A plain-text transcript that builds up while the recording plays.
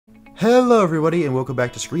Hello everybody and welcome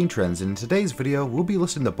back to Screen Trends. In today's video we'll be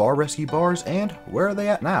listing the bar rescue bars and where are they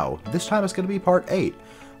at now. This time it's going to be part 8.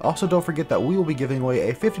 Also don't forget that we will be giving away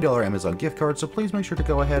a $50 Amazon gift card, so please make sure to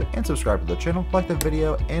go ahead and subscribe to the channel, like the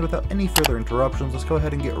video, and without any further interruptions, let's go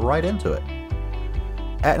ahead and get right into it.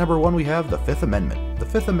 At number 1 we have the Fifth Amendment. The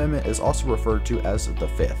Fifth Amendment is also referred to as the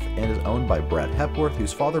Fifth and is owned by Brad Hepworth,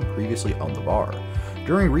 whose father previously owned the bar.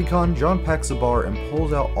 During recon, John packs the bar and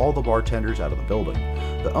pulls out all the bartenders out of the building.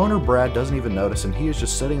 The owner, Brad, doesn't even notice and he is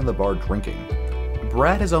just sitting in the bar drinking.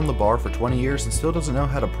 Brad has owned the bar for 20 years and still doesn't know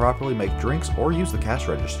how to properly make drinks or use the cash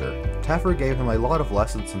register. Taffer gave him a lot of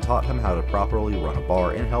lessons and taught him how to properly run a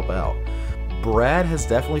bar and help out. Brad has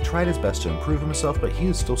definitely tried his best to improve himself, but he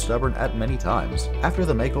is still stubborn at many times. After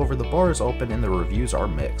the makeover, the bar is open and the reviews are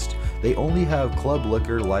mixed. They only have club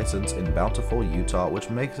liquor license in Bountiful, Utah,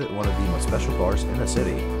 which makes it one of the most special bars in the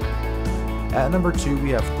city. At number 2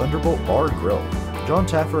 we have Thunderbolt Bar and Grill. John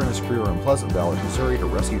Taffer and his crew are in Pleasant Valley, Missouri to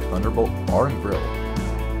rescue Thunderbolt Bar and Grill.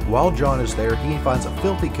 While John is there, he finds a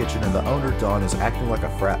filthy kitchen and the owner, Don, is acting like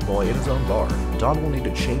a frat boy in his own bar. Don will need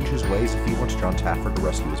to change his ways if he wants John Taffer to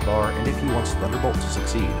rescue his bar and if he wants Thunderbolt to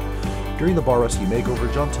succeed. During the bar rescue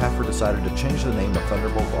makeover, John Taffer decided to change the name of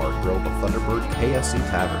Thunderbolt Bar and Grill to Thunderbird KSC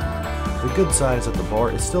Tavern. The good side is that the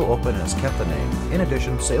bar is still open and has kept the name. In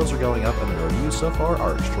addition, sales are going up and the reviews so far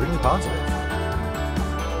are extremely positive.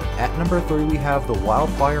 At number 3 we have the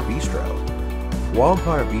Wildfire Bistro.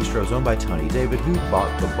 Wildfire Bistro is owned by Tony David, who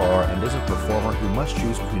bought the bar and is a performer who must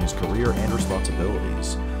choose between his career and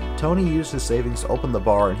responsibilities. Tony used his savings to open the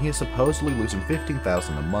bar and he is supposedly losing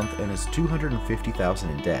 $15,000 a month and is $250,000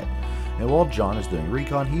 in debt. And while John is doing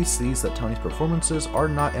recon, he sees that Tony's performances are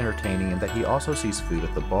not entertaining and that he also sees food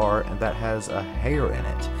at the bar and that has a hair in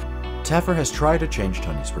it. Taffer has tried to change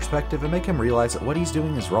Tony's perspective and make him realize that what he's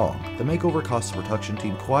doing is wrong. The makeover cost the production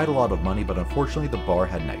team quite a lot of money, but unfortunately the bar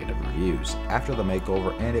had negative reviews after the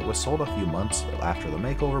makeover, and it was sold a few months after the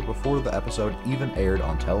makeover before the episode even aired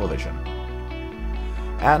on television.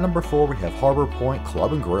 At number 4 we have Harbor Point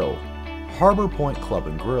Club and Grill. Harbor Point Club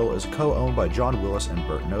and Grill is co-owned by John Willis and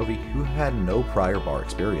Bert Novi, who had no prior bar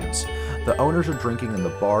experience. The owners are drinking in the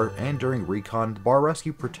bar, and during recon, the bar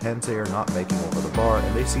rescue pretends they are not making over the bar,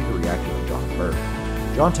 and they see the reaction of John and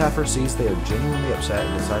Bert. John Taffer sees they are genuinely upset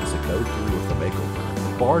and decides to go through with the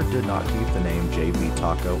makeover. The bar did not keep the name JB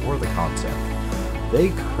Taco or the concept. They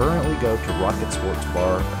currently go to Rocket Sports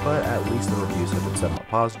Bar, but at least the reviews have been somewhat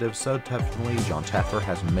positive, so definitely John Taffer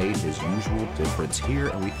has made his usual difference here,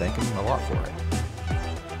 and we thank him a lot for it.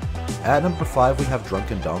 At number 5 we have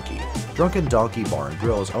Drunken Donkey. Drunken Donkey Bar and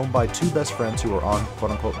Grill is owned by two best friends who are on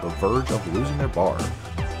quote-unquote the verge of losing their bar.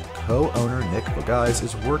 Co-owner Nick Bagais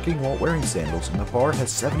is working while wearing sandals, and the bar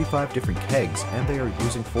has 75 different kegs, and they are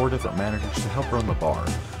using 4 different managers to help run the bar.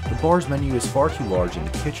 The bar's menu is far too large, and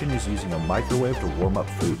the kitchen is using a microwave to warm up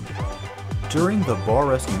food. During the bar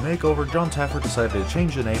rescue makeover, John Taffer decided to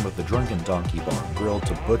change the name of the Drunken Donkey Bar and Grill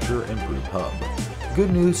to Butcher and Brew Pub.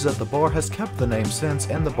 Good news is that the bar has kept the name since,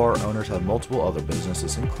 and the bar owners have multiple other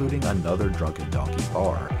businesses, including another Drunken Donkey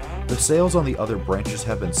bar. The sales on the other branches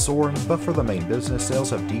have been soaring, but for the main business,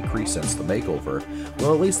 sales have decreased since the makeover.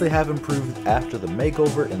 Well, at least they have improved after the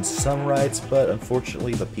makeover in some rights, but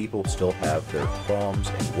unfortunately the people still have their qualms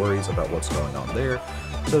and worries about what's going on there.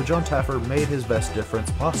 So John Taffer made his best difference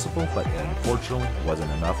possible, but unfortunately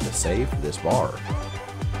wasn't enough to save this bar.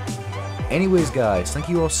 Anyways guys, thank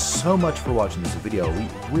you all so much for watching this video. We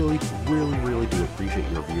really do appreciate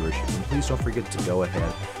your viewership, and please don't forget to go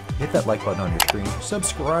ahead, hit that like button on your screen,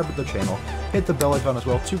 subscribe to the channel, hit the bell icon as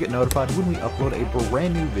well to get notified when we upload a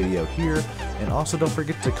brand new video here, and also don't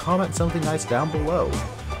forget to comment something nice down below.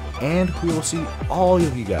 And we will see all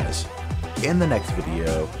of you guys in the next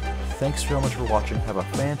video. Thanks so much for watching, have a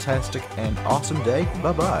fantastic and awesome day,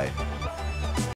 bye bye.